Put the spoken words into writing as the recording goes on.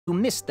You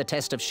missed the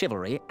test of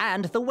chivalry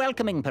and the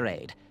welcoming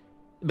parade.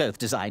 Both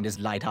designed as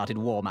light-hearted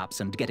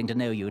warm-ups and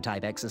getting-to-know-you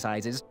type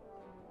exercises.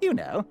 You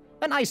know,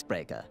 an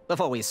icebreaker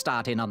before we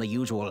start in on the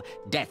usual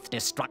death,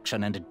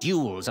 destruction, and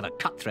duels of a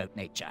cutthroat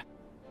nature.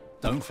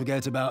 Don't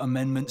forget about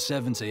Amendment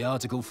 70,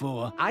 Article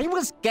 4. I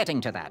was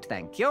getting to that,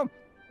 thank you.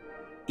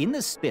 In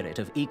the spirit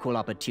of equal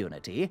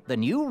opportunity, the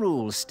new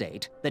rules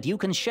state that you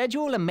can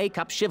schedule a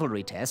make-up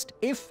chivalry test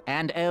if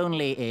and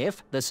only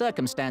if the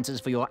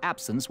circumstances for your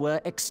absence were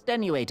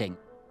extenuating.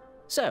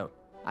 So,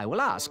 I will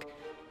ask,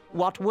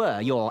 what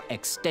were your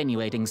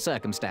extenuating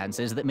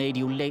circumstances that made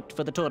you late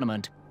for the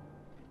tournament?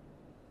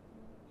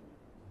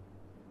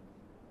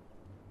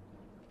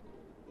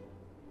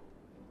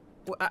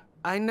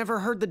 I never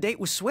heard the date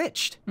was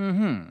switched.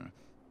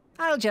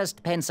 I'll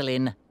just pencil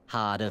in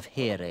hard of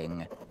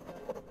hearing.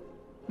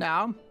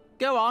 Now,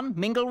 go on,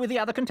 mingle with the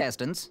other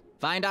contestants.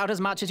 Find out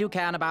as much as you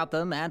can about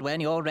them, and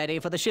when you're ready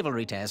for the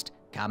chivalry test,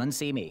 come and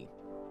see me.